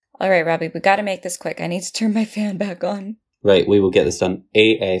All right, Robbie, we got to make this quick. I need to turn my fan back on. Right, we will get this done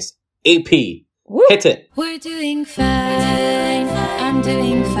ASAP. Woo! Hit it. We're doing fine. I'm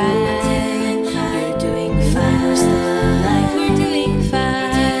doing fine. You're doing fine. We're still alive. We're doing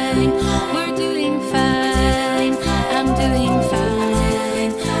fine. We're doing fine. I'm doing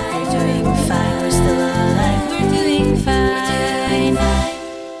fine. You're doing fine. We're still alive. We're doing fine.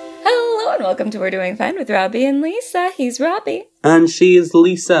 Hello and welcome to We're Doing Fine with Robbie and Lisa. He's Robbie. And she is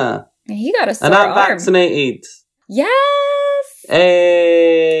Lisa. And he got a sore And I'm arm. vaccinated. Yes!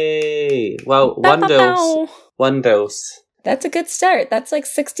 Hey! Well, one Bow, bow, dose. bow. One dose. That's a good start. That's like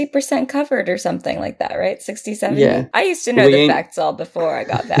 60% covered or something like that, right? 67? Yeah. I used to know We the ain't- facts all before I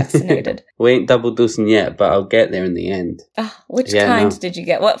got vaccinated. We ain't double dosing yet, but I'll get there in the end. Oh, which Yeah, kind no. did you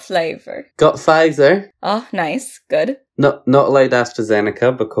get? What flavor? Got Pfizer. Oh, nice. Good. Not allowed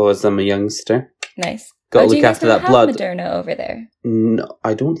AstraZeneca because I'm a youngster. Nice. Got to do look you guys after not that blood. have Moderna over there? No,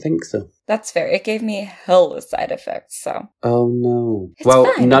 I don't think so. That's fair. It gave me hell of side effects, so. Oh no. It's Well,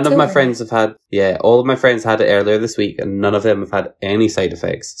 fine, none it's of my over. friends have had, all of my friends had it earlier this week and none of them have had any side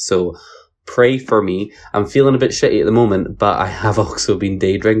effects. So pray for me. I'm feeling a bit shitty at the moment, but I have also been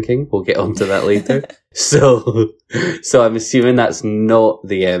day drinking. We'll get onto that later. So I'm assuming that's not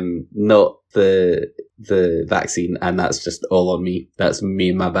the vaccine, and that's just all on me. That's me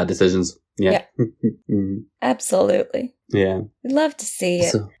and my bad decisions. Yeah. Absolutely. Yeah. We'd love to see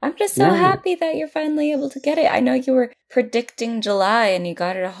it. So, I'm just so yeah. happy that you're finally able to get it. I know you were predicting July and you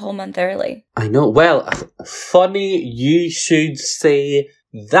got it a whole month early. I know. Well, funny you should say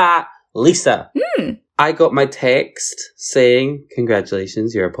that, Lisa. I got my text saying,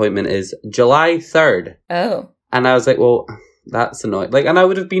 congratulations, your appointment is July 3rd. Oh. And I was like, well, that's annoying. And I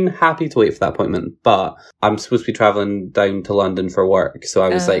would have been happy to wait for that appointment, but I'm supposed to be traveling down to London for work. So I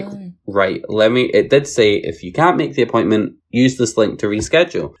was like, right, it did say, if you can't make the appointment, use this link to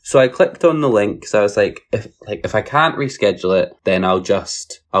reschedule. So I clicked on the link. So I was like, if I can't reschedule it, then I'll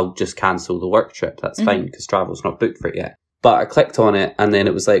just cancel the work trip. That's fine, because travel's not booked for it yet. But I clicked on it and then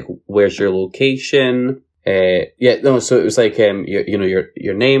it was like, where's your location? So it was like,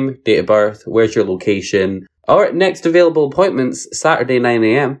 your name, date of birth, where's your location? All right, next available appointments, Saturday, 9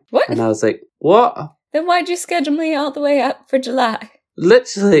 a.m. What? And I was like, what? Then why'd you schedule me all the way up for July?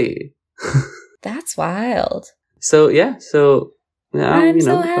 Literally. That's wild. Yeah, I'm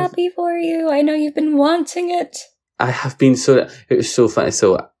so happy for you. I know you've been wanting it. I have been it was so funny.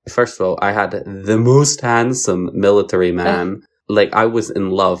 So, first of all, I had the most handsome military man. Like, I was in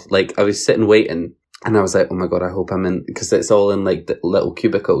love. Like, I was sitting waiting. And I was like, oh my God, I hope I'm in, because it's all in like the little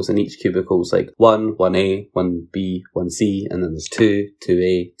cubicles, and each cubicle's like 1A, 1B, 1C, and then there's 2A,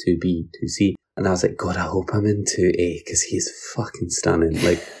 2B, 2C. And I was like, God, I hope I'm in 2A, because he's fucking stunning.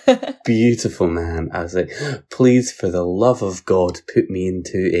 Like, beautiful man. I was like, please, for the love of God, put me in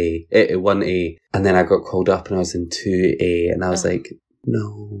 1A. And then I got called up and I was in 2A, and I was like,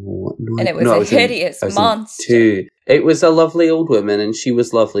 no. And it was a hideous monster. 2. It was a lovely old woman, and she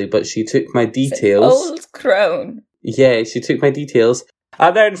was lovely, but she took my details. Old crone. Yeah, she took my details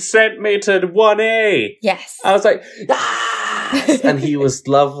and then sent me to 1A. Yes. I was like, yes! And he was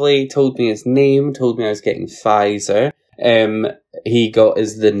lovely, told me his name, told me I was getting Pfizer. He got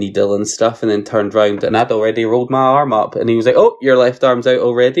the needle and stuff, and then turned round, and I'd already rolled my arm up, and he was like, oh, your left arm's out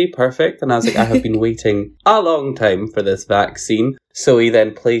already, perfect. And I was like, I have been waiting a long time for this vaccine. So he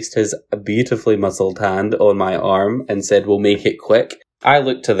then placed his beautifully muscled hand on my arm and said, we'll make it quick. I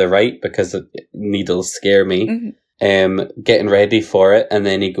looked to the right because needles scare me. Getting ready for it, and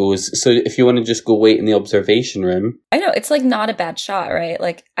then he goes, so if you want to just go wait in the observation room. I know, it's like not a bad shot, right?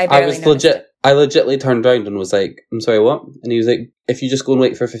 Like, I noticed it. I legitly turned around and was like, I'm sorry, what? And he was like, if you just go and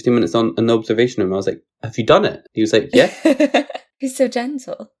wait for 15 minutes in the observation room. I was like, have you done it? He was like, yeah. He's so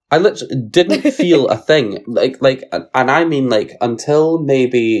gentle. I literally didn't feel a thing. And I mean, like, until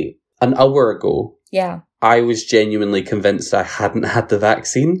maybe an hour ago. Yeah. I was genuinely convinced I hadn't had the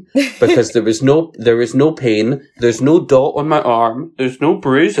vaccine, because there was no pain, there's no dot on my arm, there's no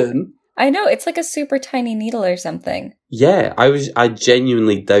bruising. I know, it's like a super tiny needle or something. Yeah, I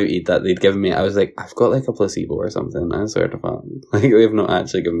genuinely doubted that they'd given me. I was like, I've got like a placebo or something. I swear to God, like they've not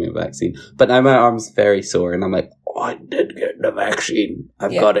actually given me a vaccine. But now my arm's very sore, and I'm like, oh, I did get the vaccine.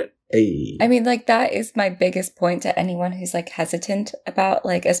 I've got it. Hey. I mean, like, that is my biggest point to anyone who's like hesitant about,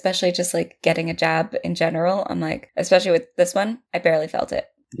 like, especially just like getting a jab in general. I'm like, especially with this one, I barely felt it.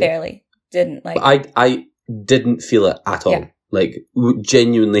 Barely. Didn't like. But I didn't feel it at all. Yeah. Like,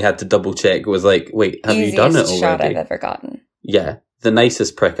 genuinely had to double check. Was like, wait, have you done it already? Easiest shot I've ever gotten. Yeah, the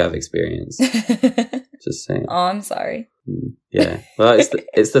nicest prick I've experienced. Just saying. Oh, I'm sorry. Yeah, well,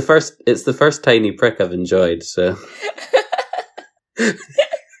 it's the first tiny prick I've enjoyed. So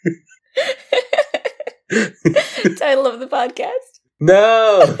title of the podcast.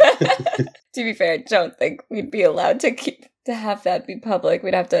 No! To be fair, I don't think we'd be allowed to have that be public.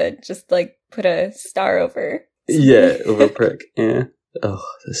 We'd have to just like put a star over. Yeah, over prick. Yeah. Oh,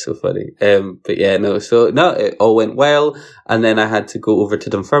 that's so funny. But yeah, no, it all went well. And then I had to go over to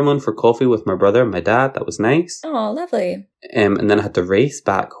Dunfermline for coffee with my brother and my dad. That was nice. Oh, lovely. And then I had to race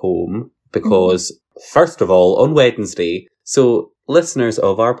back home because, first of all, on Wednesday, so listeners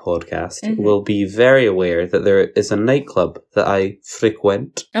of our podcast will be very aware that there is a nightclub that I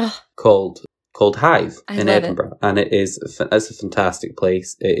frequent called Hive in Edinburgh. And it's a fantastic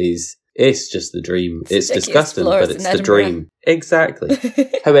place. It's just the dream. It's disgusting, but it's the dream. Exactly.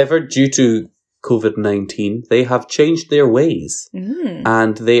 However, due to COVID-19, they have changed their ways.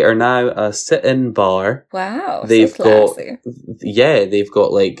 And they are now a sit-in bar. Wow. They've so they've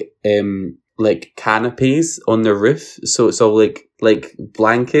got like canopies on the roof. So it's all like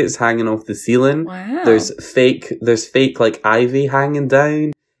blankets hanging off the ceiling. Wow. There's fake like ivy hanging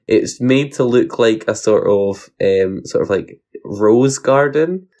down. It's made to look like a sort of like rose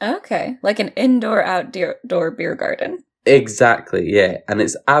garden. Okay. Like an indoor-outdoor beer garden. Exactly, yeah. And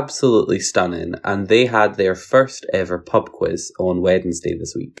it's absolutely stunning. And they had their first ever pub quiz on Wednesday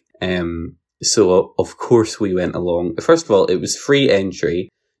this week. So, of course, we went along. First of all, it was free entry.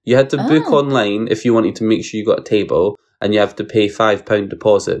 You had to book online if you wanted to make sure you got a table. And you have to pay £5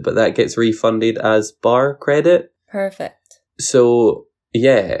 deposit. But that gets refunded as bar credit. Perfect. So,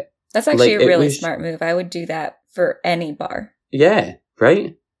 yeah. That's actually a really smart move. I would do that for any bar. Yeah,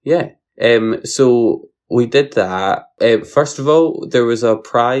 right? Yeah. So we did that. First of all, there was a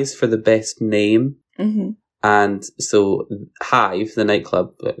prize for the best name. And so Hive, the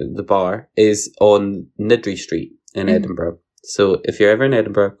nightclub, the bar, is on Niddry Street in Edinburgh. So if you're ever in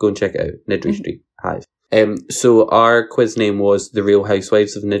Edinburgh, go and check it out. Niddry Street, Hive. So our quiz name was The Real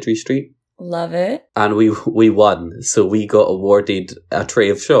Housewives of Niddry Street. Love it. And we won. So we got awarded a tray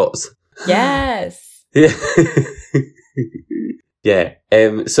of shots. Yes. Yeah. Yeah.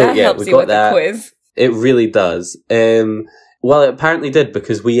 So that yeah, helps we you got with that. The quiz. It really does. Well, it apparently did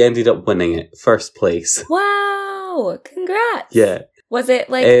because we ended up winning it, first place. Wow! Congrats. Yeah. Was it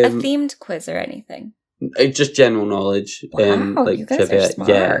like a themed quiz or anything? Just general knowledge. Wow, like you guys are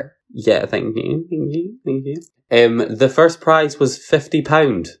smart. Yeah. Thank you. The first prize was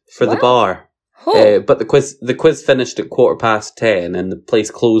 £50 for the bar. But the quiz finished at 10:15 and the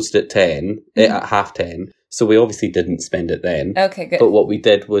place closed at 10, at 10:30. So we obviously didn't spend it then. Okay, good. But what we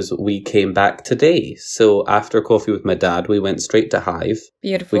did was we came back today. So after coffee with my dad, we went straight to Hive.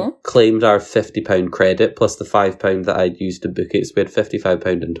 Beautiful. We claimed our £50 credit plus the £5 that I'd used to book it. So we had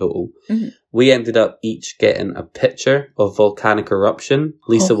 £55 in total. We ended up each getting a picture of volcanic eruption.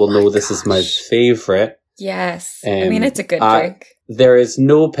 Lisa will know this is my favourite. Yes. I mean, it's a good drink. There is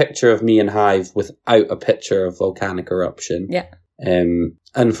no picture of me in Hive without a picture of volcanic eruption. Yeah.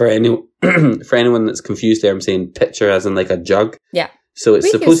 And for anyone that's confused there, I'm saying picture as in like a jug. Yeah. So it's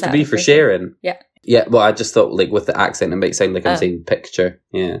supposed to be for sharing. Yeah. Yeah, well, I just thought like with the accent it might sound like I'm saying picture.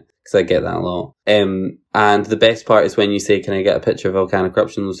 Yeah, because I get that a lot. And the best part is when you say, can I get a picture of volcanic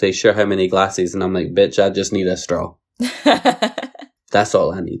eruption? They'll say, sure, how many glasses? And I'm like, bitch, I just need a straw. That's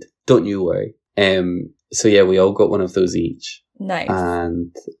all I need. Don't you worry. So yeah, we all got one of those each. Nice.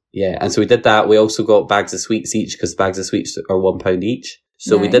 And yeah, and so we did that. We also got bags of sweets each because bags of sweets are £1 each.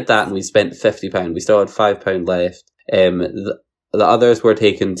 So we did that and we spent £50. We still had £5 left. The others were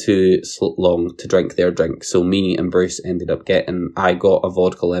taken too long to drink their drink. So me and Bruce ended up I got a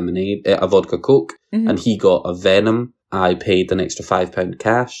vodka lemonade, a vodka Coke, and he got a Venom. I paid an extra £5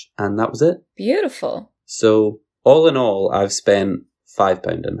 cash and that was it. Beautiful. So all in all, I've spent £5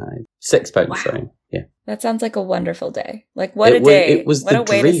 in Hive. £6, sorry. Yeah. That sounds like a wonderful day. Like, what a day. It was what a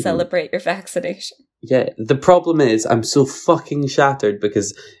way dream. to celebrate your vaccination. Yeah. The problem is I'm so fucking shattered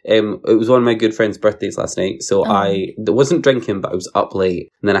because it was one of my good friend's birthdays last night. So I wasn't drinking, but I was up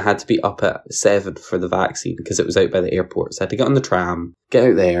late. And then I had to be up at 7 for the vaccine because it was out by the airport. So I had to get on the tram,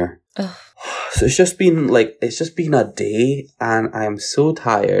 get out there. Ugh. So it's just been a day and I am so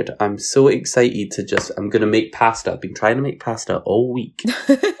tired. I'm so excited I'm going to make pasta. I've been trying to make pasta all week.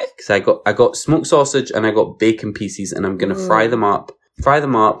 Because I got smoked sausage and I got bacon pieces and I'm going to fry them up,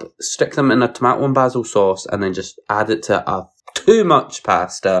 stick them in a tomato and basil sauce and then just add it to too much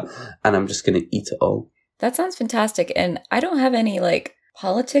pasta and I'm just going to eat it all. That sounds fantastic. And I don't have any like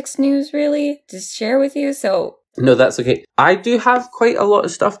politics news really to share with you. So no, that's okay. I do have quite a lot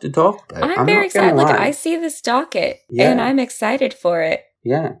of stuff to talk about. I'm very excited. Like I see this docket and I'm excited for it.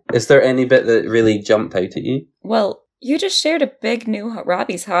 Yeah. Is there any bit that really jumped out at you? Well, you just shared a big new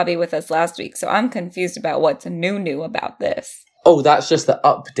Robbie's hobby with us last week, so I'm confused about what's new about this. Oh, that's just the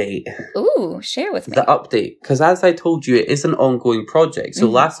update. Ooh, share with me. The update. Because as I told you, it is an ongoing project. So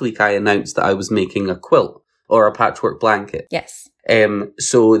Mhm. last week I announced that I was making a quilt or a patchwork blanket. Yes.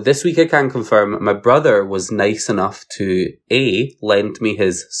 So this week I can confirm my brother was nice enough to A, lend me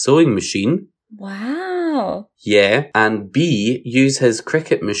his sewing machine. Wow. Yeah. And B, use his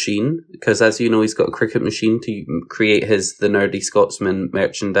Cricut machine. Because as you know, he's got a Cricut machine to create The Nerdy Scotsman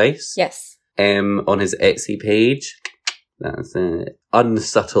merchandise. Yes. On his Etsy page. That's an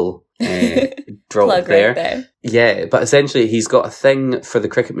unsubtle drop Plug there. right there. Yeah, but essentially he's got a thing for the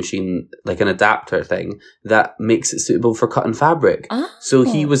Cricut machine, like an adapter thing, that makes it suitable for cutting fabric. Oh. So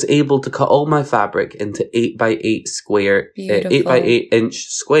he was able to cut all my fabric into 8x8 square, Beautiful. 8x8 inch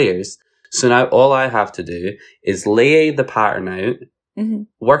squares. So now all I have to do is lay the pattern out, Mhm.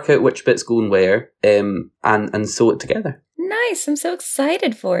 work out which bits go and where, and sew it together. Nice. I'm so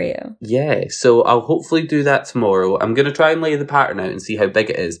excited for you. Yeah, so I'll hopefully do that tomorrow. I'm going to try and lay the pattern out and see how big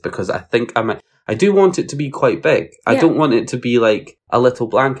it is, because I think I do want it to be quite big. I Yeah. don't want it to be like a little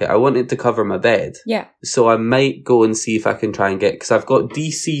blanket. I want it to cover my bed. Yeah. So I might go and see if I can try and get, because I've got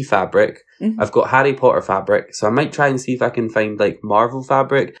DC fabric, Mhm. I've got Harry Potter fabric, so I might try and see if I can find like Marvel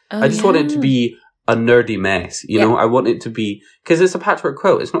fabric. Oh, I just want it to yeah. be a nerdy mess, you know? I want it to be, because it's a patchwork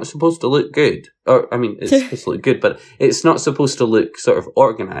quilt, it's not supposed to look good. Or, I mean, it's supposed to look good, but it's not supposed to look sort of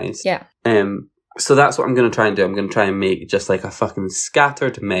organized. Yeah. So that's what I'm going to try and do. I'm going to try and make just like a fucking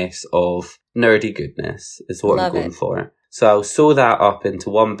scattered mess of nerdy goodness is what Love I'm going it. for. So I'll sew that up into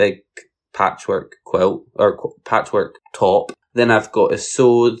one big patchwork quilt or patchwork top. Then I've got to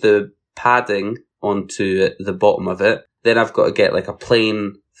sew the padding onto the bottom of it. Then I've got to get like a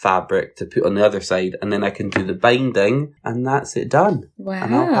plain fabric to put on the other side, and then I can do the binding, and that's it done. Wow.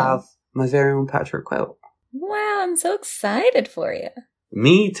 And I'll have my very own patchwork quilt. Wow, I'm so excited for you.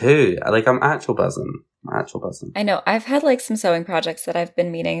 Me too. I'm actual buzzing. I know. I've had like some sewing projects that I've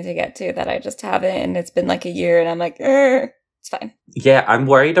been meaning to get to that I just haven't, and it's been like a year, and I'm like, it's fine. Yeah, I'm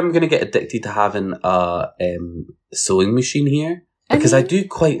worried I'm going to get addicted to having a sewing machine here, because I do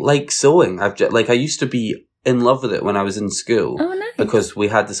quite like sewing. I used to be in love with it when I was in school. Oh, nice. Because we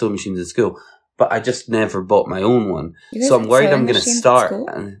had the sewing machines in school, but I just never bought my own one. You guys So I'm had worried sewing I'm going to machines at start.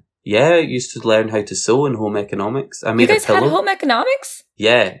 school? Yeah, I used to learn how to sew in home economics. I made You guys a pillow. had home economics?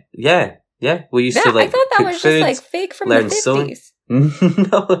 Yeah. We used Yeah, to I thought that cook was food, just like fake from learn the 50s. sewing.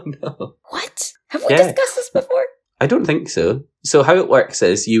 No. What? Have we Yeah. discussed this before? I don't think so. So how it works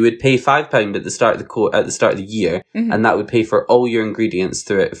is you would pay £5 at the start of the year, Mhm. and that would pay for all your ingredients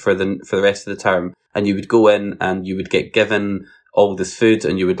through it for the rest of the term. And you would go in and you would get given all this food,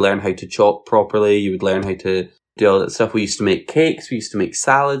 and you would learn how to chop properly. You would learn how to do all that stuff. We used to make cakes. We used to make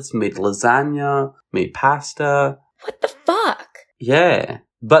salads. Made lasagna. Made pasta. What the fuck? Yeah,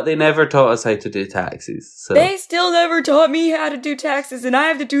 but they never taught us how to do taxes. So They still never taught me how to do taxes, and I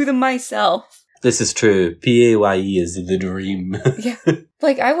have to do them myself. this is true. PAYE is the dream. Yeah.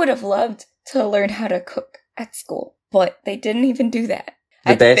 Like, I would have loved to learn how to cook at school, but they didn't even do that.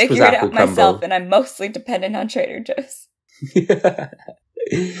 The I best was figured it apple out myself, crumble. and I'm mostly dependent on Trader Joe's.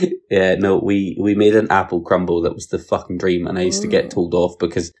 Yeah, no, we made an apple crumble that was the fucking dream, and I used to Ooh. get told off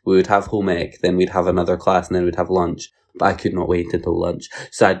because we would have home ec, then we'd have another class, and then we'd have lunch. But I could not wait until lunch,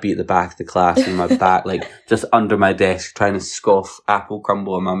 so I'd be at the back of the class in my back, just under my desk, trying to scoff apple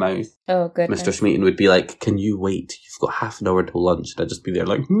crumble in my mouth. Oh, goodness. Mr. Smeaton would be like, "Can you wait? You've got half an hour until lunch." And I'd just be there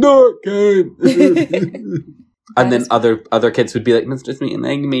like, "No, I can't." And then other kids would be like, "Mr. Smeaton,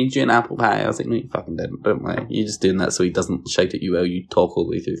 I made you an apple pie." I was like, "No, you fucking didn't. Don't lie. You're just doing that so he doesn't shout at you while you talk all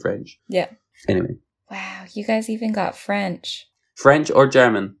the way through French." Yeah. Anyway. Wow, you guys even got French. French or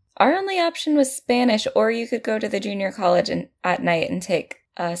German? Our only option was Spanish, or you could go to the junior college at night and take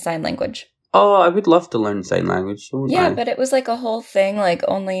sign language. Oh, I would love to learn sign language. Wouldn't Yeah, I? but it was like a whole thing. Like,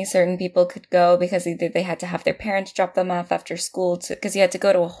 only certain people could go because either they had to have their parents drop them off after school because you had to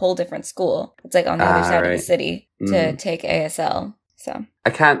go to a whole different school. It's like on the other side of right. the city to take ASL. So I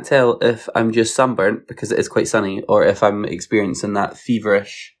can't tell if I'm just sunburnt because it is quite sunny, or if I'm experiencing that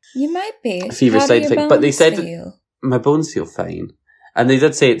feverish. you might be. Fever How do side your effect, but they bones said- feel? My bones feel fine. And they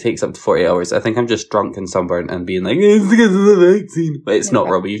did say it takes up to 40 hours. I think I'm just drunk and sunburnt and being like, "It's because of the vaccine." But it's not,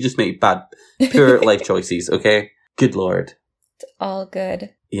 Okay. Robbie. You just make bad, poor life choices, okay? Good Lord. All good.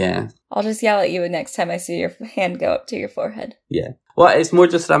 Yeah. I'll just yell at you next time I see your hand go up to your forehead. Well, it's more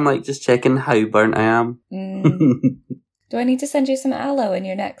just I'm just checking how burnt I am. Mm. Do I need to send you some aloe in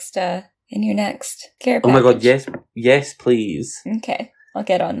your next care package? Oh my God, yes. Yes, please. Okay, I'll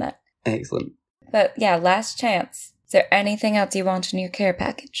get on that. Excellent. But yeah, last chance. Is there anything else you want in your care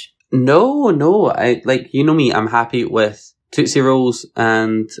package? No. I you know me. I'm happy with Tootsie Rolls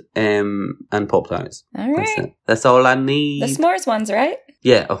and Pop-Tarts. All That's right. it. That's all I need. The s'mores ones, right?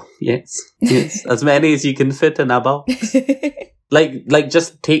 Yeah. Oh, yes. Yes. As many as you can fit in a box. Like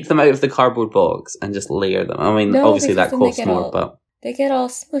just take them out of the cardboard box and just layer them. I mean, No, obviously that because then they costs get more, all- but They get all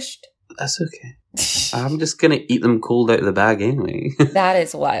smushed. that's okay. I'm just gonna eat them cold out of the bag anyway. That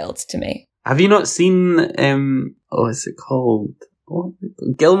is wild to me. Have you not seen what's it called?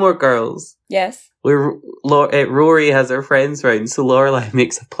 Gilmore Girls, Yes. where Rory has her friends round, so Lorelai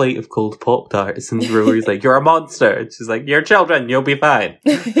makes a plate of cold Pop-Tarts, and Rory's like, "You're a monster," and she's like, "You're children, you'll be fine."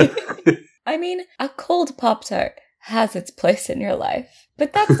 I mean, a cold Pop-Tart has its place in your life,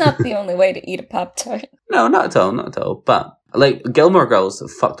 but that's not the only way to eat a Pop-Tart. No, not at all, not at all. But like Gilmore Girls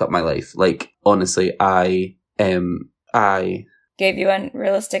fucked up my life. Like honestly, I Gave you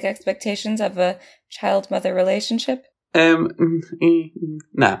unrealistic expectations of a child-mother relationship?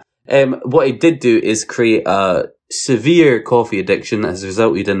 nah. What it did do is create a severe coffee addiction that has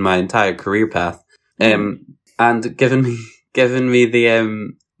resulted in my entire career path. And given me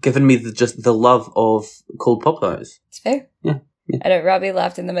just the love of cold Pop-Tarts. It's fair. Yeah. I know Robbie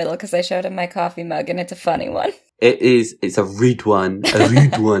laughed in the middle because I showed him my coffee mug and it's a funny one. It's a rude one. A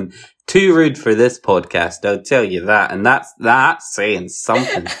rude one. Too rude for this podcast, I'll tell you that. And that's saying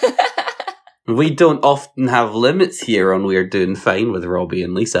something. We don't often have limits here on We're Doing Fine with Robbie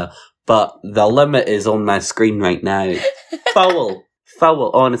and Lisa, but the limit is on my screen right now. Foul.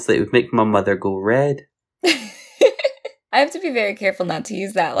 Honestly, it would make my mother go red. I have to be very careful not to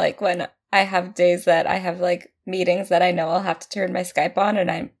use that, like when I have days that I have like meetings that I know I'll have to turn my Skype on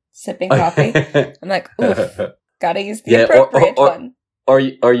and I'm sipping coffee. I'm like, oof, gotta use the appropriate one. Or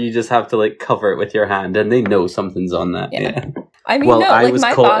you just have to like cover it with your hand and they know something's on that. Yeah. I mean, Well, no, I like was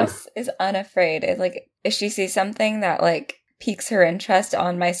my caught- boss is unafraid. It's like if she sees something that like piques her interest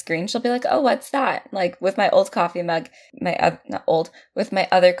on my screen, she'll be like, "Oh, what's that?" Like with my old coffee mug, with my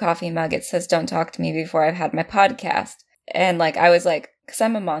other coffee mug, it says, "Don't talk to me before I've had my podcast." And like I was like, because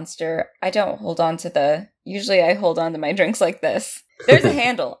I'm a monster, I don't hold on to usually I hold on to my drinks like this. There's a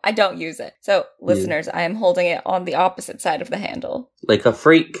handle. I don't use it. So listeners, I am holding it on the opposite side of the handle. Like a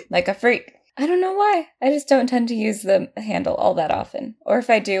freak. Like a freak. I don't know why. I just don't tend to use the handle all that often. Or if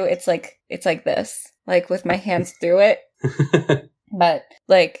I do, it's like this, like with my hands through it. But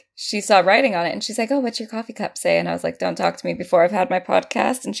like she saw writing on it and she's like, "Oh, what's your coffee cup say?" And I was like, "Don't talk to me before I've had my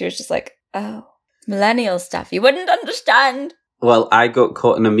podcast." And she was just like, "Oh, millennial stuff. You wouldn't understand." Well, I got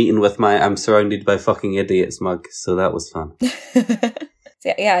caught in a meeting with my "I'm surrounded by fucking idiots" mug, so that was fun.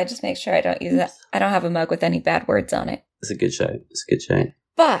 So yeah, I just make sure I don't use that. I don't have a mug with any bad words on it. It's a good shout.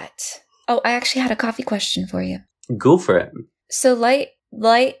 But I actually had a coffee question for you. Go for it. So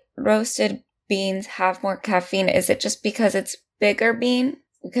light roasted beans have more caffeine. Is it just because it's bigger bean?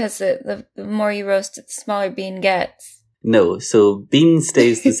 Because the more you roast it, the smaller bean gets. No, so bean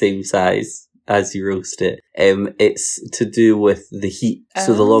stays the same size as you roast it. It's to do with the heat.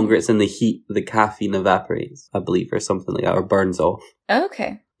 So the longer it's in the heat, the caffeine evaporates, I believe, or something like that, or burns off.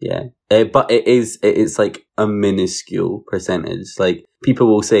 Okay. Yeah. But it's like a minuscule percentage. Like, people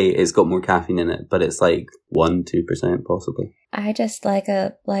will say it's got more caffeine in it, but it's like 1-2% possibly. I just like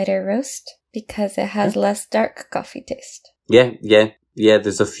a lighter roast because it has less dark coffee taste. Yeah.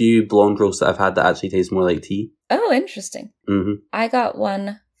 There's a few blonde roasts that I've had that actually taste more like tea. Oh, interesting. Mm-hmm. I got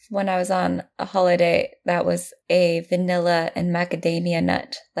one when I was on a holiday that was a vanilla and macadamia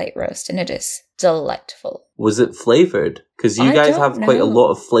nut light roast, and it is delightful. Was it flavored? Because you I guys don't have quite a know.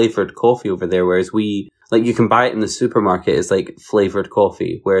 lot of flavored coffee over there, whereas we, like, you can buy it in the supermarket as like flavored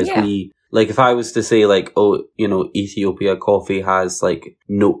coffee, whereas Yeah. we, like, if I was to say like, oh, you know, Ethiopia coffee has like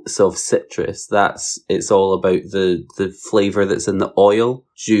notes of citrus, it's all about the flavor that's in the oil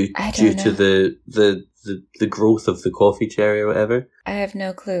due to the growth of the coffee cherry or whatever. I have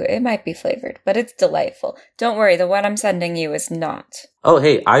no clue. It might be flavored, but it's delightful. Don't worry, the one I'm sending you is not. Oh,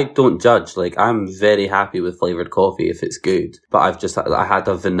 hey, I don't judge. Like, I'm very happy with flavored coffee if it's good. But I had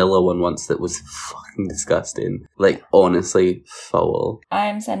a vanilla one once that was fucking disgusting. Like, honestly, foul.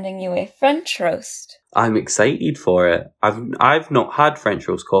 I'm sending you a French roast. I'm excited for it. I've not had French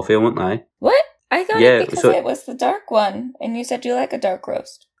roast coffee, won't I? What? I thought Yeah, it because so- it was the dark one, and you said you like a dark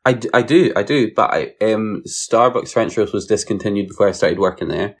roast. I do, but Starbucks French roast was discontinued before I started working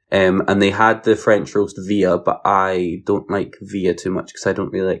there. And they had the French roast Via, but I don't like Via too much because I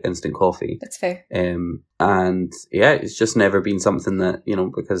don't really like instant coffee. That's fair. And yeah, it's just never been something that, you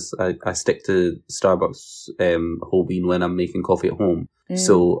know, because I stick to Starbucks, whole bean when I'm making coffee at home. Mm.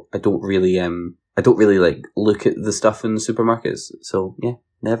 So I don't really like look at the stuff in the supermarkets. So yeah.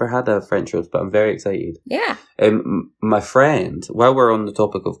 Never had a French roast, but I'm very excited. Yeah. My friend, while we're on the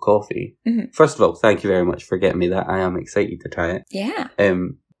topic of coffee, first of all, thank you very much for getting me that. I am excited to try it. Yeah.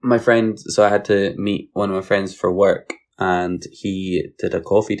 My friend, so I had to meet one of my friends for work, and he did a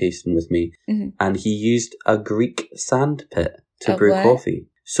coffee tasting with me, and he used a Greek sandpit to brew coffee.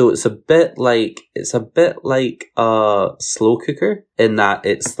 So it's a bit like a slow cooker in that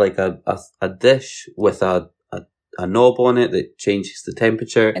it's like a dish with a knob on it that changes the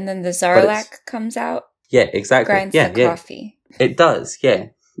temperature. And then the Zarlac comes out. Yeah, exactly. Grinds the coffee. It does, yeah.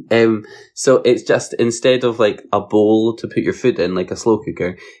 So it's just, instead of like a bowl to put your food in, like a slow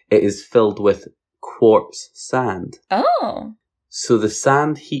cooker, it is filled with quartz sand. Oh. So the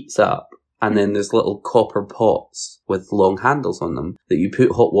sand heats up, and then there's little copper pots with long handles on them that you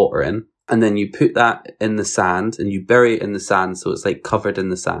put hot water in, and then you put that in the sand and you bury it in the sand so it's like covered in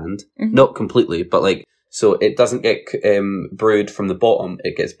the sand. Not completely, but like, so it doesn't get brewed from the bottom,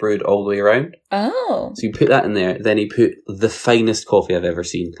 it gets brewed all the way around. Oh. So you put that in there, then you put the finest coffee I've ever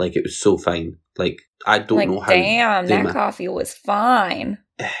seen. Like, it was so fine. Like, I don't know how. Damn, that coffee was fine.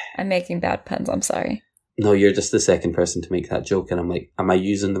 I'm making bad puns, I'm sorry. No, you're just the second person to make that joke, and I'm like, am I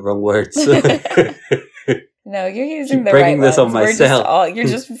using the wrong words? No, you're using the bringing right this ones. on myself. You're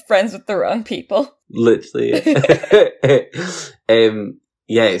just friends with the wrong people. Literally.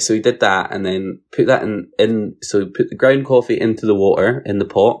 Yeah, so he did that, and then put that so he put the ground coffee into the water in the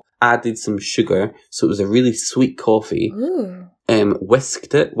pot, added some sugar, so it was a really sweet coffee. Ooh.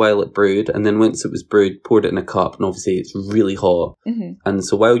 Whisked it while it brewed, and then once it was brewed, poured it in a cup, and obviously it's really hot. And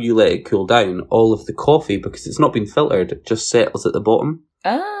so while you let it cool down, all of the coffee, because it's not been filtered, it just settles at the bottom.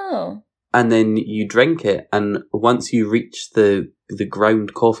 Oh. And then you drink it, and once you reach the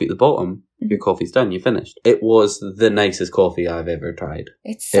ground coffee at the bottom, your coffee's done, you're finished. It was the nicest coffee I've ever tried.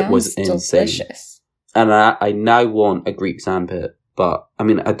 It sounds delicious. And I now want a Greek sandpit, but I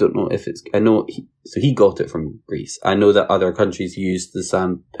mean, I don't know if it's, I know, he got it from Greece. I know that other countries use the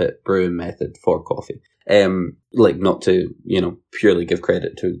sandpit brewing method for coffee. Like, not to, purely give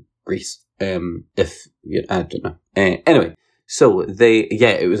credit to Greece. I don't know. Anyway, so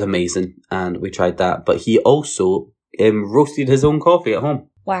it was amazing, and we tried that, but he also roasted his own coffee at home.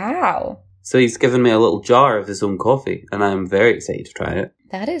 Wow. So he's given me a little jar of his own coffee, and I'm very excited to try it.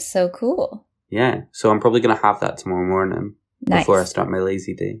 That is so cool. Yeah, so I'm probably going to have that tomorrow morning before I start my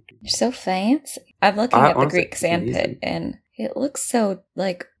lazy day. You're so fancy. I'm looking at the Greek sandpit, and it looks so,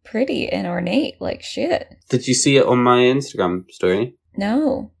 pretty and ornate, like shit. Did you see it on my Instagram story?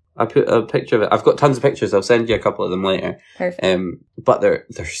 No. I put a picture of it. I've got tons of pictures. I'll send you a couple of them later. Perfect. But they're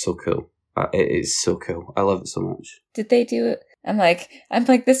so cool. It is so cool. I love it so much. Did they do it? I'm like,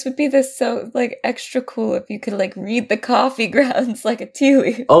 this would be so extra cool if you could read the coffee grounds like a tea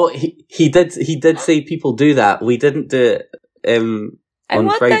leaf. Oh, he did say people do that. We didn't do it on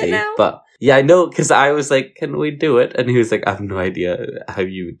Friday, but yeah, I know, because I was like, can we do it? And he was like, I have no idea how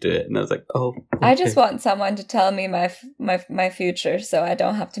you would do it. And I was like, oh. Okay. I just want someone to tell me my future, so I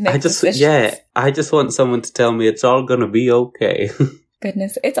don't have to make decisions. Yeah, I just want someone to tell me it's all gonna be okay.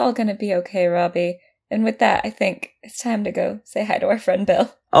 Goodness, it's all gonna be okay, Robbie. And with that, I think it's time to go say hi to our friend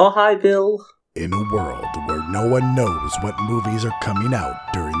Bill. Oh, hi, Bill. In a world where no one knows what movies are coming out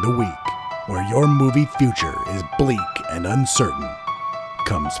during the week, where your movie future is bleak and uncertain,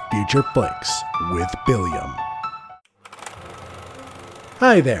 comes Future Flicks with Billiam.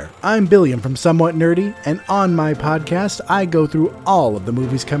 Hi there, I'm Billiam from Somewhat Nerdy, and on my podcast, I go through all of the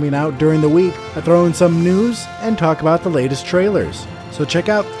movies coming out during the week. I throw in some news and talk about the latest trailers. So check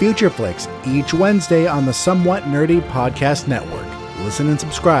out Future Flicks each Wednesday on the Somewhat Nerdy Podcast Network. Listen and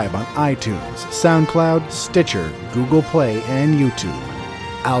subscribe on iTunes, SoundCloud, Stitcher, Google Play, and YouTube.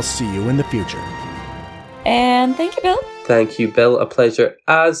 I'll see you in the future. And thank you, Bill. Thank you, Bill. A pleasure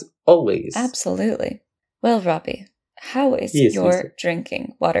as always. Absolutely. Well, Robbie, how is your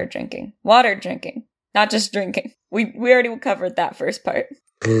drinking? Water drinking. Water drinking. Not just drinking. We already covered that first part.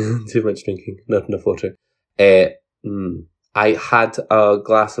 Too much drinking. Not enough water. I had a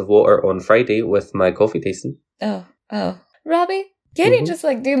glass of water on Friday with my coffee tasting. Oh. Robbie, can you just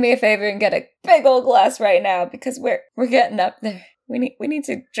do me a favor and get a big old glass right now, because we're getting up there. We need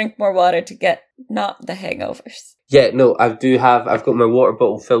to drink more water to get not the hangovers. Yeah, no, I've got my water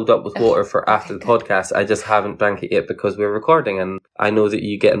bottle filled up with water for after the podcast. I just haven't drank it yet because we're recording, and I know that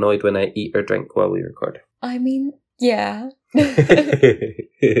you get annoyed when I eat or drink while we record. I mean, yeah.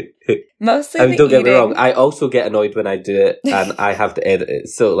 Mostly don't get me wrong, I also get annoyed when I do it and I have to edit it.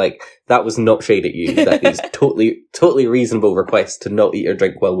 So that was not shade at you. That is totally reasonable request to not eat or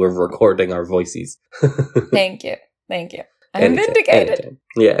drink while we're recording our voices. Thank you. I'm vindicated. Anytime.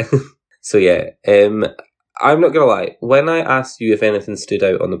 Yeah. So yeah, I'm not going to lie. When I asked you if anything stood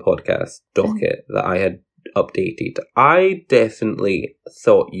out on the podcast docket that I had updated, I definitely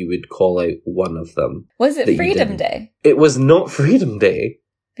thought you would call out one of them. Was it that you Freedom didn't. Day? It was not Freedom Day.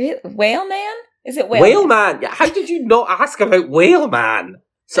 Whale Man? Is it Whale Whale Man! How did you not ask about Whale Man?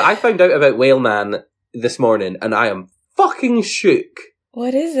 So I found out about Whale Man this morning, and I am fucking shook.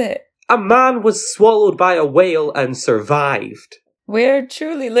 What is it? A man was swallowed by a whale and survived. We're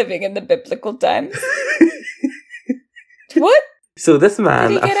truly living in the biblical times. What? So this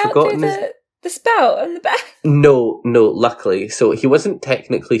man, Did he get I've out through forgotten his... the spout on the back? No, luckily. So he wasn't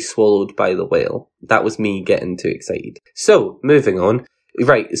technically swallowed by the whale. That was me getting too excited. So, moving on.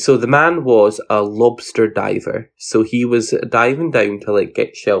 Right, so the man was a lobster diver. So he was diving down to, like,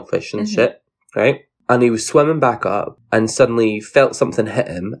 get shellfish and shit, right? And he was swimming back up and suddenly felt something hit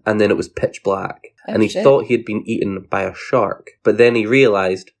him, and then it was pitch black. Oh, and he shit. thought he had been eaten by a shark. But then he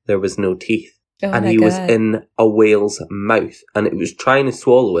realised there was no teeth. Oh And my he was God. in a whale's mouth, and it was trying to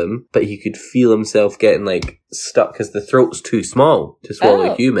swallow him, but he could feel himself getting, like, stuck because the throat's too small to swallow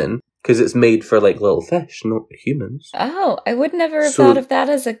Oh. a human, because it's made for, like, little fish, not humans. Oh, I would never have So- thought of that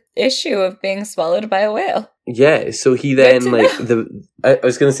as an issue of being swallowed by a whale. Yeah, so he Good then, to like, know. I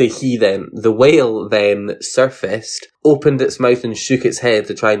was going to say the whale then surfaced, opened its mouth and shook its head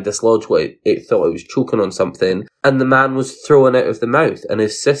to try and dislodge what it thought it was choking on something, and the man was thrown out of the mouth, and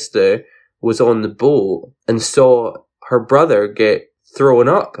his sister was on the boat and saw her brother get thrown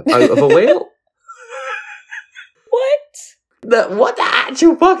up out of a whale. What? What the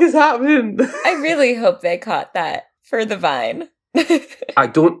actual fuck is happening? I really hope they caught that for the Vine.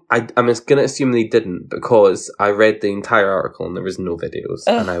 I'm just going to assume they didn't, because I read the entire article and there was no videos,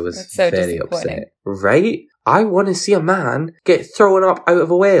 Ugh, and I was that's so very disappointing. upset. Right? I want to see a man get thrown up out of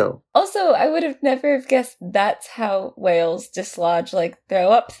a whale. Also, I would have never have guessed that's how whales dislodge, like,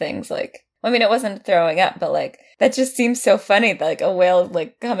 throw up things. Like, I mean, it wasn't throwing up, but, like, that just seems so funny, like, a whale,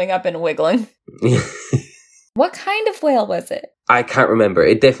 like, coming up and wiggling. What kind of whale was it? I can't remember.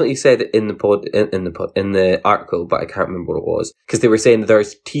 It definitely said in the article, but I can't remember what it was, because they were saying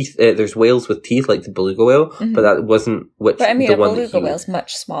there's teeth. There's whales with teeth, like the beluga whale, Mhm. but that wasn't which. But I mean, the a one that beluga he- whale's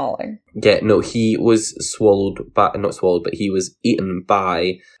much smaller. Yeah, no, he was not swallowed, but he was eaten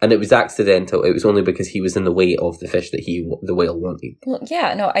by, and it was accidental. It was only because he was in the way of the fish that the whale wanted. Well,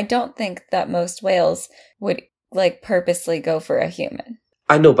 yeah, no, I don't think that most whales would, like, purposely go for a human.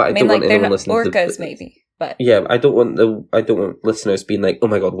 I know, but I, I mean, don't like, want they're anyone not listening to orcas, the, maybe, but Yeah, I don't want listeners being like, "Oh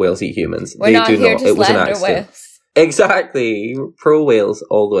my god, whales eat humans." we're They not do here not. to It was an slander accident. whales. Exactly, pro whales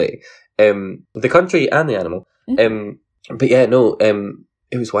all the way. The country and the animal. But yeah, no.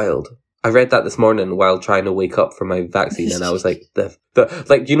 It was wild. I read that this morning while trying to wake up for my vaccine, and I was like, the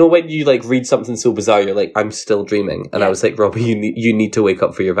like, you know, when you like read something so bizarre, you're like, I'm still dreaming, and Yeah. I was like, Robbie, you need to wake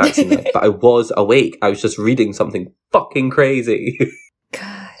up for your vaccine now. But I was awake. I was just reading something fucking crazy.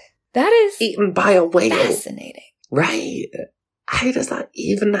 God, that is Eaten by a whale, fascinating. right? How does that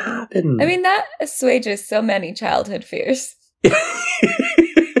even happen? I mean, that assuages so many childhood fears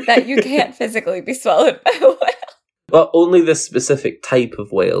that you can't physically be swallowed by a whale. Well, only this specific type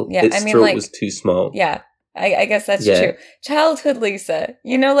of whale. Yeah, Its I mean, throat like- was too small. Yeah, I guess that's Yeah. true. Childhood Lisa,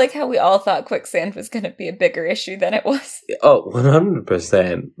 you know, like how we all thought quicksand was going to be a bigger issue than it was. Oh,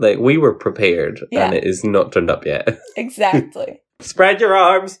 100%. Like, we were prepared, Yeah. and it is not turned up yet. Exactly. Spread your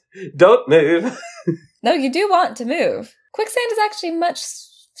arms. Don't move. No, you do want to move. Quicksand is actually much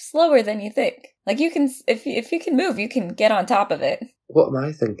slower than you think. Like, you can, if you can move, you can get on top of it. What am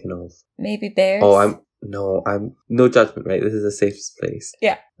I thinking of? Maybe bears. Oh, I'm no judgment, right? This is a safe space.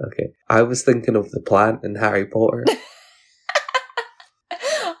 Yeah. Okay. I was thinking of the plant in Harry Potter.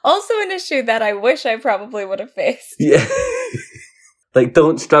 Also an issue that I wish I probably would have faced. Yeah. Like,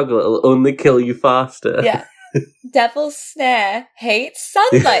 don't struggle. It'll only kill you faster. Yeah. Devil's Snare hates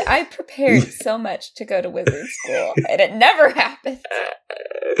sunlight. I prepared so much to go to wizard school, and it never happened.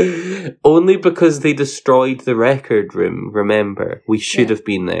 Only because they destroyed the record room, remember? We should Yeah. have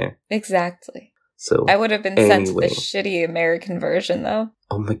been there. Exactly. So, I would have been sent to Anyway. the shitty American version, though.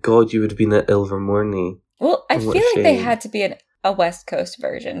 oh my god, you would have been at Ilvermorny. Well, I Oh, feel what a like they shame. had to be a West Coast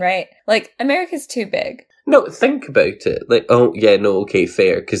version, right? Like, America's too big. No, think about it. Like, oh, yeah, no, okay,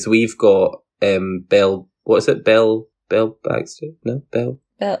 fair. Because we've got, Bell, what is it? Bell Baxter? No, Bell?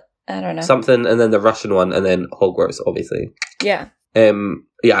 But I don't know. Something, and then the Russian one, and then Hogwarts, obviously. Yeah.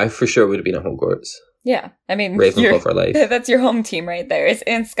 Yeah, I for sure would have been at Hogwarts. Yeah. I mean, Ravenclaw for life. that's your home team right there. It's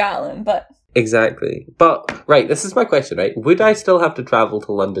in Scotland, but Exactly. But, right, this is my question, right? Would I still have to travel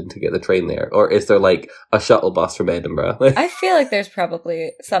to London to get the train there? Or is there, like, a shuttle bus from Edinburgh? I feel like there's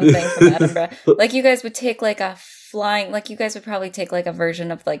probably something from Edinburgh. Like, you guys would take, like, a flying, like, you guys would probably take, like, a version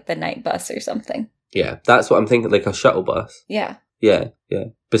of, like, the night bus or something. Yeah, that's what I'm thinking, like a shuttle bus. Yeah. Yeah.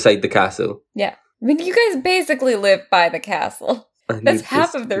 Beside the castle. Yeah. I mean, you guys basically live by the castle. I That's need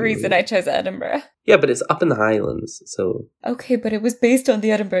half this of the to- reason I chose Edinburgh. Yeah, but it's up in the Highlands, so... Okay, but it was based on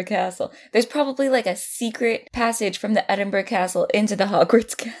the Edinburgh Castle. There's probably like a secret passage from the Edinburgh Castle into the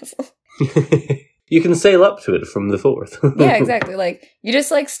Hogwarts Castle. You can sail up to it from the Forth. Yeah, exactly. Like, you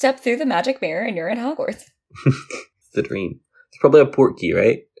just like step through the magic mirror and you're in Hogwarts. It's the dream. It's probably a portkey,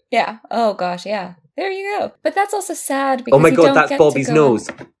 right? Yeah. Oh gosh, yeah. There you go. But that's also sad because Oh my you god, don't that's get to Bobby's go- nose.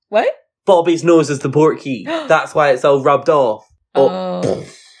 What? Bobby's nose is the portkey. That's why it's all rubbed off. Oh.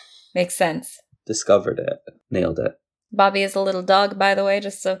 Makes sense. Discovered it. Nailed it. Bobby is a little dog, by the way,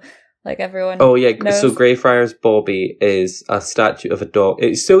 just so like everyone. Oh yeah, so knows. Greyfriars Bobby is a statue of a dog.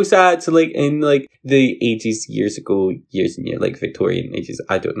 It's so sad. So like in like the ages years ago, years and years, like Victorian ages,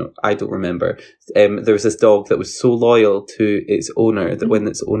 I don't know, I don't remember. There was this dog that was so loyal to its owner that when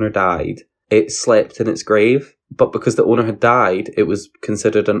its owner died, it slept in its grave. But because the owner had died, it was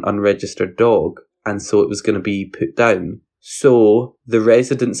considered an unregistered dog, and so it was going to be put down. So the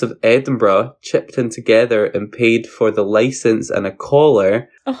residents of Edinburgh chipped in together and paid for the license and a collar,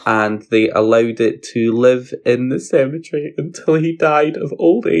 and they allowed it to live in the cemetery until he died of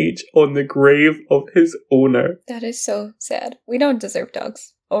old age on the grave of his owner. That is so sad. We don't deserve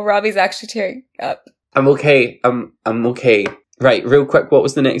dogs. Oh, Robbie's actually tearing up. I'm okay. I'm okay. Right, real quick, what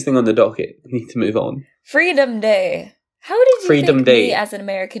was the next thing on the docket? We need to move on. Freedom Day. How did you Freedom think Day. me as an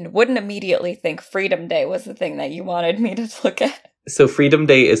American wouldn't immediately think Freedom Day was the thing that you wanted me to look at? So Freedom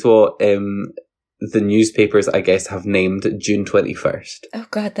Day is what the newspapers, I guess, have named June 21st. Oh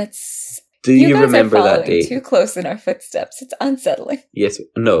god, that's... Do you guys remember are that following day? too close in our footsteps. It's unsettling. Yes.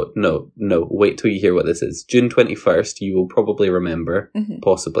 No. Wait till you hear what this is. June 21st, you will probably remember,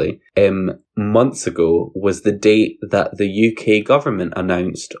 possibly. Months ago was the date that the UK government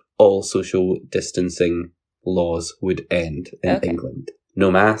announced all social distancing laws would end in England. No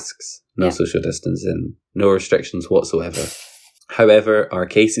masks, no social distancing, no restrictions whatsoever. However, our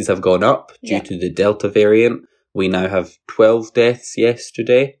cases have gone up due to the Delta variant. We now have 12 deaths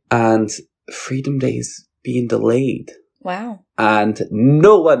yesterday, and Freedom Day is being delayed. Wow. And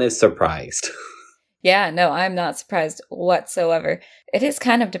no one is surprised. Yeah, no, I'm not surprised whatsoever. It is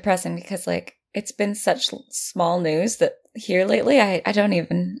kind of depressing because, like, it's been such small news that here lately, I haven't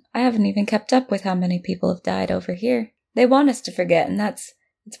even kept up with how many people have died over here. They want us to forget, and it's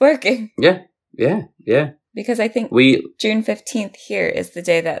working. Yeah. Because I think June 15th here is the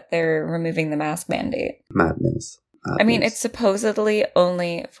day that they're removing the mask mandate. Madness. I mean, it's supposedly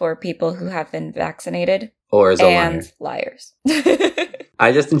only for people who have been vaccinated. Or as a and liar. liars.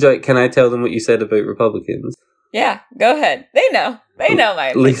 I just enjoy it. Can I tell them what you said about Republicans? Yeah, go ahead. They know my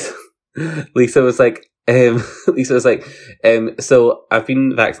opinion. Lisa was like, so I've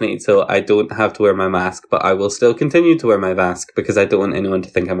been vaccinated, so I don't have to wear my mask, but I will still continue to wear my mask because I don't want anyone to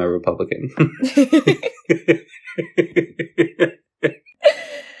think I'm a Republican.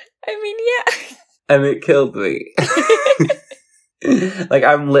 I mean, yeah. And it killed me. Like,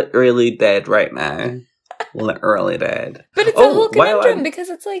 I'm literally dead right now. Literally dead. But it's a whole conundrum because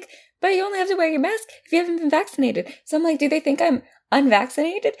it's like, but you only have to wear your mask if you haven't been vaccinated. So I'm like, do they think I'm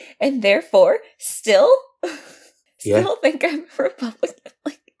unvaccinated and therefore still think I'm a Republican?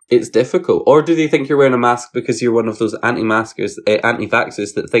 Like, it's difficult. Or do they think you're wearing a mask because you're one of those anti-vaxxers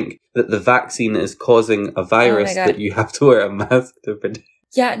that think that the vaccine is causing a virus that you have to wear a mask to protect?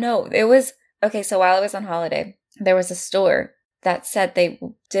 Yeah, no, it was... Okay, so while I was on holiday, there was a store that said they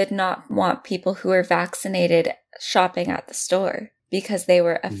did not want people who were vaccinated shopping at the store because they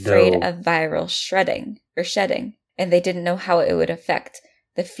were afraid of viral shedding. And they didn't know how it would affect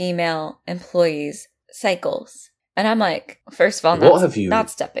the female employees' cycles. And I'm like, first of all,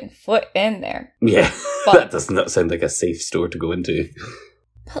 not stepping foot in there. Yeah, that does not sound like a safe store to go into.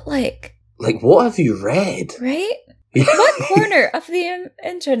 But like, what have you read? Right? What corner of the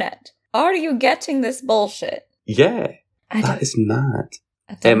internet are you getting this bullshit? Yeah, that is mad.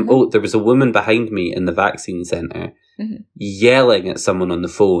 Know. There was a woman behind me in the vaccine centre yelling at someone on the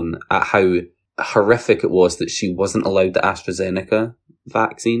phone at how horrific it was that she wasn't allowed the AstraZeneca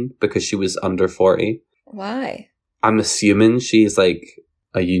vaccine because she was under 40. Why? I'm assuming she's like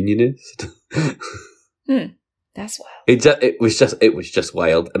a unionist. That's wild. It was just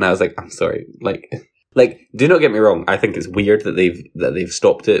wild, and I was like, I'm sorry, like, do not get me wrong. I think it's weird that they've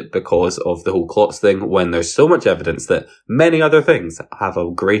stopped it because of the whole clots thing. When there's so much evidence that many other things have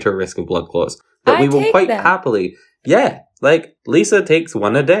a greater risk of blood clots, that we will quite happily, like Lisa takes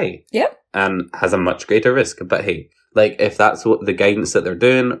one a day, and has a much greater risk. But hey, like if that's what the guidance that they're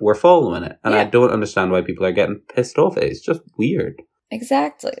doing, we're following it, and I don't understand why people are getting pissed off at it. It's just weird.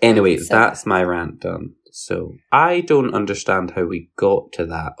 Exactly. Anyway, So- that's my rant done. So, I don't understand how we got to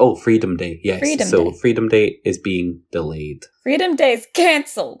that. Oh, Freedom Day. Yes. Freedom so, Day. Freedom Day is being delayed. Freedom Day's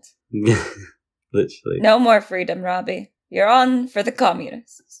cancelled. Literally. No more freedom, Robbie. You're on for the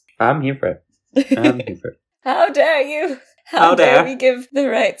communists. I'm here for it. I'm here for it. How dare you? How dare. we give the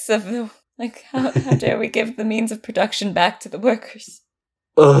rights of the how dare we give the means of production back to the workers?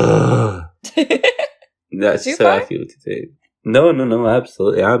 Ugh. That's Too so I far? feel today. No,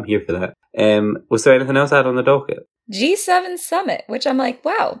 absolutely. I'm here for that. Was there anything else I had on the docket? G7 summit, which I'm like,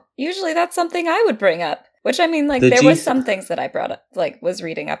 wow, usually that's something I would bring up. Which I mean, like, The there G- was some things that I brought up, like, was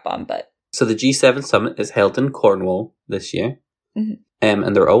reading up on, but So the G7 summit is held in Cornwall this year. Mhm.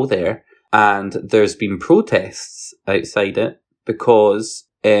 And they're all there. And there's been protests outside it because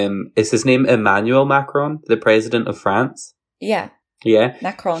is his name Emmanuel Macron, the president of France? yeah, Yeah.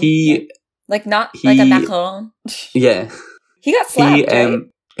 Macron. He like, not like a he- Macron. yeah. He got slapped, right?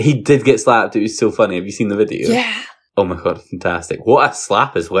 He did get slapped. It was so funny. Have you seen the video? Yeah. Oh my god, fantastic. What a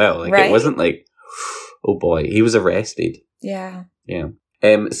slap as well. Like Right? it wasn't like oh boy, he was arrested. Yeah. Yeah.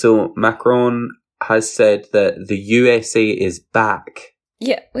 So Macron has said that the USA is back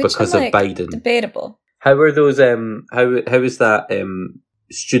Yeah, which because I'm of like, Biden. debatable. How are those how is that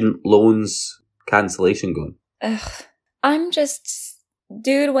student loans cancellation going? Ugh. I'm just...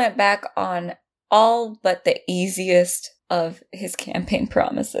 Dude went back on all but the easiest of his campaign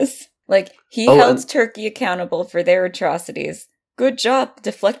promises. Like, he Oh, held and- Turkey accountable for their atrocities. Good job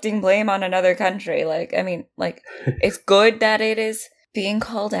deflecting blame on another country. Like, I mean, like, it's good that it is being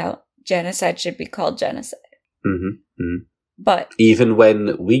called out. Genocide should be called genocide. Mm-hmm. But, Even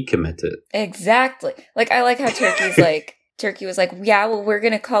when we commit it. exactly. Like, I like how Turkey's like, Turkey was like, yeah, well, we're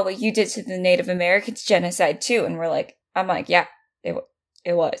gonna call what you did to the Native Americans genocide too. And we're like, I'm like, yeah, it was.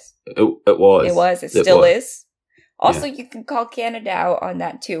 It was. It was. It still was. is. Also, you can call Canada out on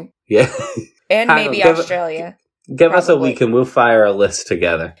that too. Yeah. And Hang on, maybe give it- Australia. Give us a Probably. week and we'll fire a list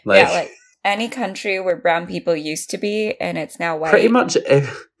together. Yeah, like any country where brown people used to be and it's now white. pretty much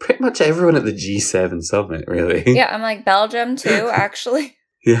everyone at the G7 summit, really. Yeah, I'm like, Belgium too, actually.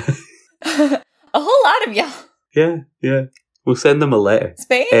 Yeah. A whole lot of y'all. Yeah. We'll send them a letter.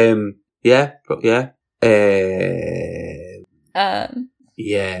 Spain? Yeah.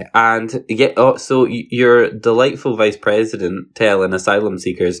 Yeah, and so your delightful vice president telling asylum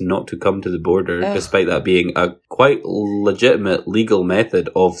seekers not to come to the border, Ugh. despite that being a quite legitimate legal method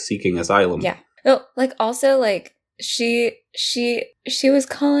of seeking asylum. Yeah. No, like also like she was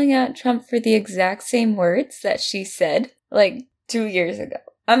calling out Trump for the exact same words that she said like 2 years ago.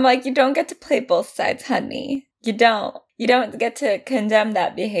 I'm like, you don't get to play both sides, honey. You don't. You don't get to condemn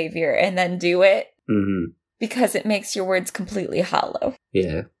that behavior and then do it Mm-hmm. because it makes your words completely hollow.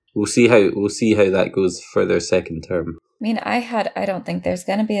 Yeah, we'll see how that goes for their second term. I mean, I don't think there's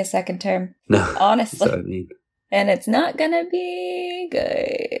gonna be a second term, No, that's honestly. what I mean. And it's not gonna be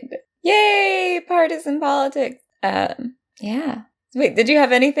good. Yay, partisan politics. Yeah. Wait, did you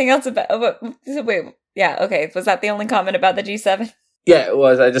have anything else about? Wait, yeah, okay. Was that the only comment about the G7? Yeah, it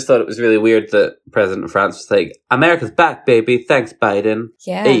was. I just thought it was really weird that President of France was like, "America's back, baby. Thanks, Biden."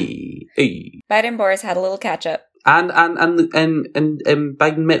 Yeah. Hey. Biden and Boris had a little catch up. And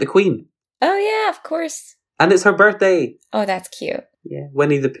Biden met the Queen, Oh yeah, of course. and it's her birthday. Oh, that's cute. Yeah,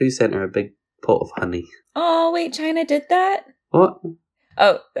 Winnie the Pooh sent her a big pot of honey. Oh wait, China did that? What?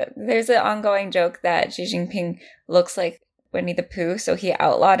 Oh, there's an ongoing joke that Xi Jinping looks like Winnie the Pooh, so he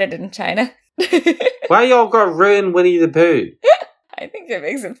outlawed it in China. Why y'all got to ruin Winnie the Pooh? I think it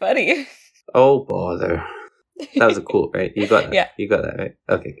makes it funny. Oh bother! That was a quote, right? You got that. Yeah. You got that right.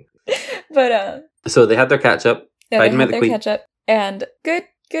 Okay. But So they had their catch up. yeah, Biden they met had the their Queen. catch up, and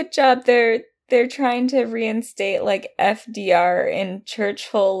good job. They're trying to reinstate like FDR in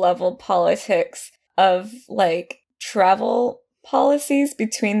Churchill level politics of like travel policies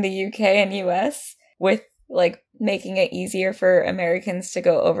between the UK and US, with like making it easier for Americans to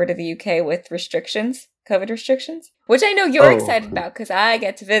go over to the UK with restrictions, COVID restrictions, which I know you're Oh. excited about because I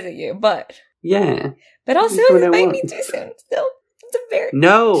get to visit you, but Yeah. also That's what I it might want. be too soon. Still, it's a very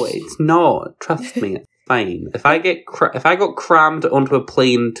No, it's not. Trust me, it's fine. If I got crammed onto a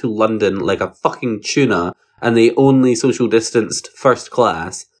plane to London like a fucking tuna, and they only social distanced first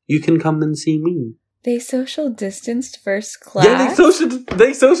class, you can come and see me. They social distanced first class. Yeah,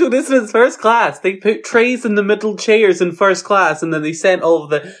 they social distanced first class. They put trays in the middle chairs in first class, and then they sent all of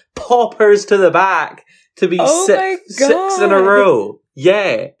the paupers to the back to be Oh my six in a God. row.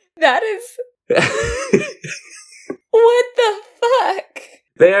 Yeah. That is what the fuck?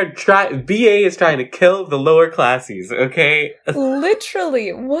 They are BA is trying to kill the lower classes, okay?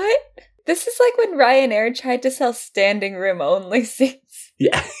 Literally, what? This is like when Ryanair tried to sell standing room only seats.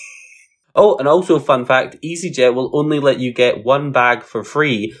 Yeah. Oh, and also fun fact, EasyJet will only let you get one bag for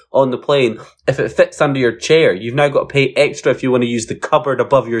free on the plane if it fits under your chair. You've now got to pay extra if you want to use the cupboard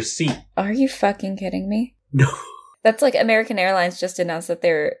above your seat. Are you fucking kidding me? No. That's like American Airlines just announced that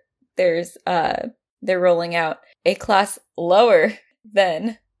they're rolling out a class lower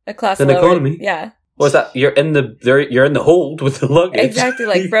than a class Than lower. economy? Yeah. What's that? You're in the hold with the luggage. Exactly,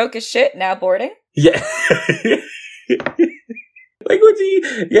 like broke as shit, now boarding. Yeah. Like, what do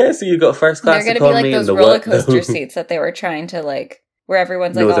you... Yeah, so you've got first class They're going to be economy like and those the roller what? coaster seats that they were trying to like, where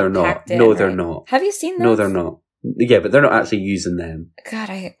everyone's like No, all they're not. packed in. No, they're right? not. Have you seen those? No, they're not. Yeah, but they're not actually using them. God,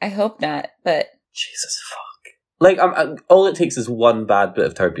 I hope not, but... Jesus fuck. Like, all it takes is one bad bit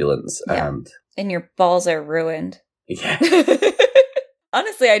of turbulence Yeah. And your balls are ruined. Yeah,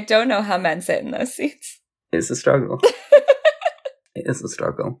 Honestly, I don't know how men sit in those seats. it's a struggle. It is a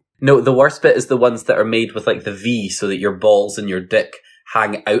struggle. No, the worst bit is the ones that are made with like the V so that your balls and your dick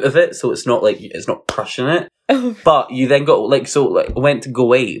hang out of it, so it's not crushing it. Oh. But you then got went to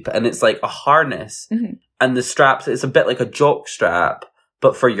Go Ape, and it's like a harness, Mhm. and the straps, it's a bit like a jock strap,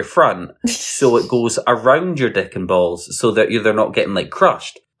 but for your front, so it goes around your dick and balls, so that they're not getting like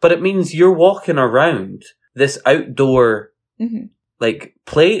crushed. But it means you're walking around this outdoor Mhm. like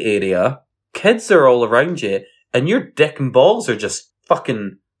play area, kids are all around you, and your dick and balls are just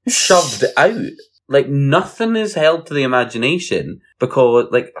fucking shoved out. Like, nothing is held to the imagination because,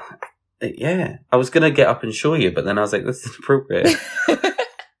 like, yeah, I was going to get up and show you, but then I was like, this is appropriate.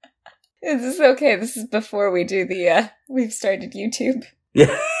 This is okay. This is before we do we've started YouTube.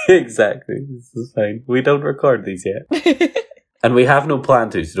 Yeah, exactly. This is fine. We don't record these yet. And we have no plan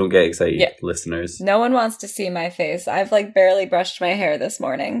to, so don't get excited, Yeah. listeners. No one wants to see my face. I've like barely brushed my hair this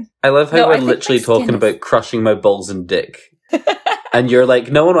morning. I love how No, I we're think literally my skin talking is- about crushing my balls and dick. And you're like,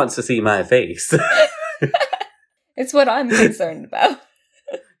 no one wants to see my face. It's what I'm concerned about.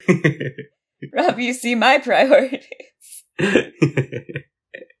 Rob, you see my priorities.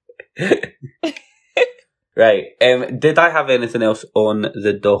 Right. Did I have anything else on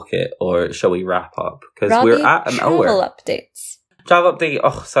the docket, or shall we wrap up? Because we're Robbie, at an travel hour. updates. Travel update.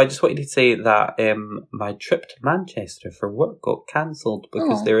 Oh, so I just wanted to say that my trip to Manchester for work got cancelled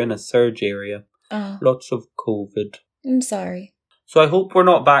because Oh. they're in a surge area. Oh, Lots of COVID. I'm sorry. So I hope we're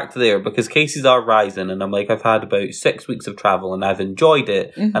not back to there, because cases are rising, and I'm like, I've had about 6 weeks of travel and I've enjoyed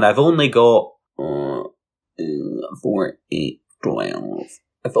it, Mhm. and I've only got 4, 8, 12.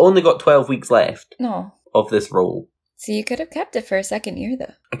 I've only got 12 weeks left No. of this role. So you could have kept it for a second year,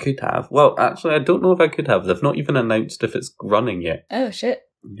 though. I could have. Well, actually, I don't know if I could have. They've not even announced if it's running yet. Oh, shit.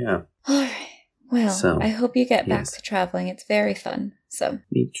 Yeah, All right. Well, So, I hope you get back yes. to traveling. It's very fun. So,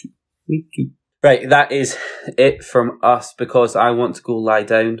 me too. Me too. Right, that is it from us, because I want to go lie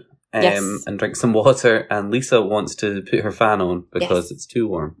down Yes. and drink some water, and Lisa wants to put her fan on because it's too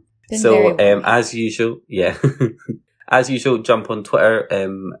warm. Been So, very warm. as usual, yeah. As usual, jump on Twitter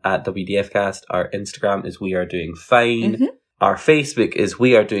at WDFcast. Our Instagram is We Are Doing Fine. Mhm. Our Facebook is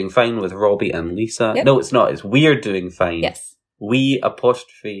We Are Doing Fine with Robbie and Lisa. Yep. No, it's not. It's We Are Doing Fine. yes. We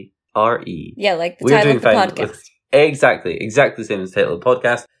apostrophe RE. Yeah, like the We Are title Doing of the Fine podcast. with- Exactly the same as the title of the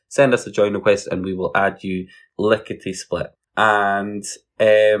podcast. Send us a join request and we will add you lickety split. And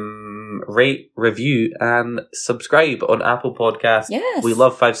rate, review, and subscribe on Apple Podcasts. Yes. We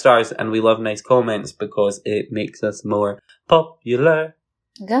love 5 stars and we love nice comments because it makes us more popular.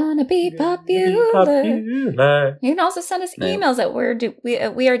 Gonna be popular. Popular. You can also send us No. emails at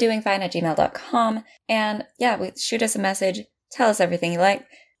we are doing fine at gmail.com. And yeah, shoot us a message. Tell us everything you like.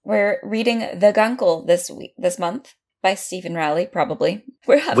 We're reading The Guncle this month by Stephen Rowley, probably.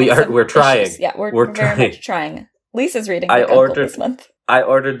 We're trying. Issues. Yeah, we're We're very trying. much trying. Lisa's reading I The Guncle ordered- this month. I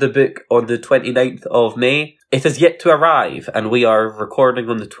ordered the book on the 29th of May. It has yet to arrive, and we are recording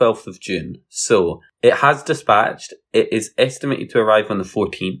on the 12th of June. So, it has dispatched. It is estimated to arrive on the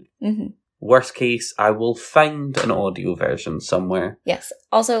 14th. Hmm. Worst case, I will find an audio version somewhere. Yes.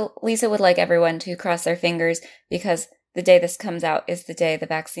 Also, Lisa would like everyone to cross their fingers because the day this comes out is the day the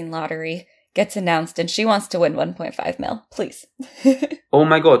vaccine lottery gets announced, and she wants to win 1.5 mil. Please. Oh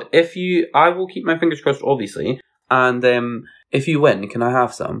my god, I will keep my fingers crossed, obviously. And if you win, can I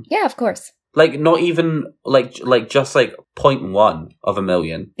have some? Yeah, of course. Like, not even, like just like 0.1 of a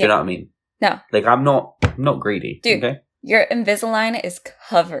million. Do Yeah. you know what I mean? No. Like, I'm not greedy. Dude. Okay? Your Invisalign is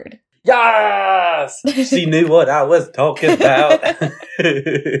covered. Yes! She knew what I was talking about.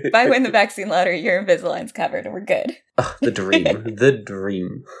 If I win the vaccine lottery, your Invisalign's covered and we're good. Ugh, the dream. The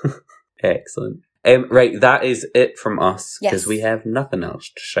dream. Excellent. Right, that is it from us, because Yes. we have nothing else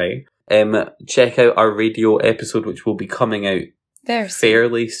to say. Check out our radio episode, which will be coming out Very soon.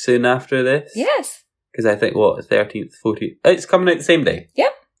 fairly soon after this. Yes. Because I think, 13th, 14th... It's coming out the same day.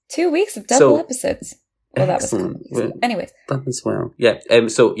 Yep. 2 weeks of double So, episodes. Well, that was a couple excellent. weeks ago. Anyways. Done as well. Yeah.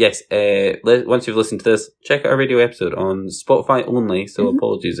 So, yes, once you've listened to this, check out our radio episode on Spotify only, so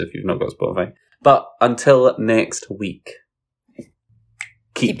apologies if you've not got Spotify. But until next week,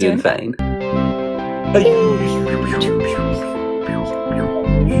 keep doing fine.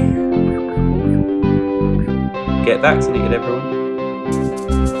 Get vaccinated, everyone.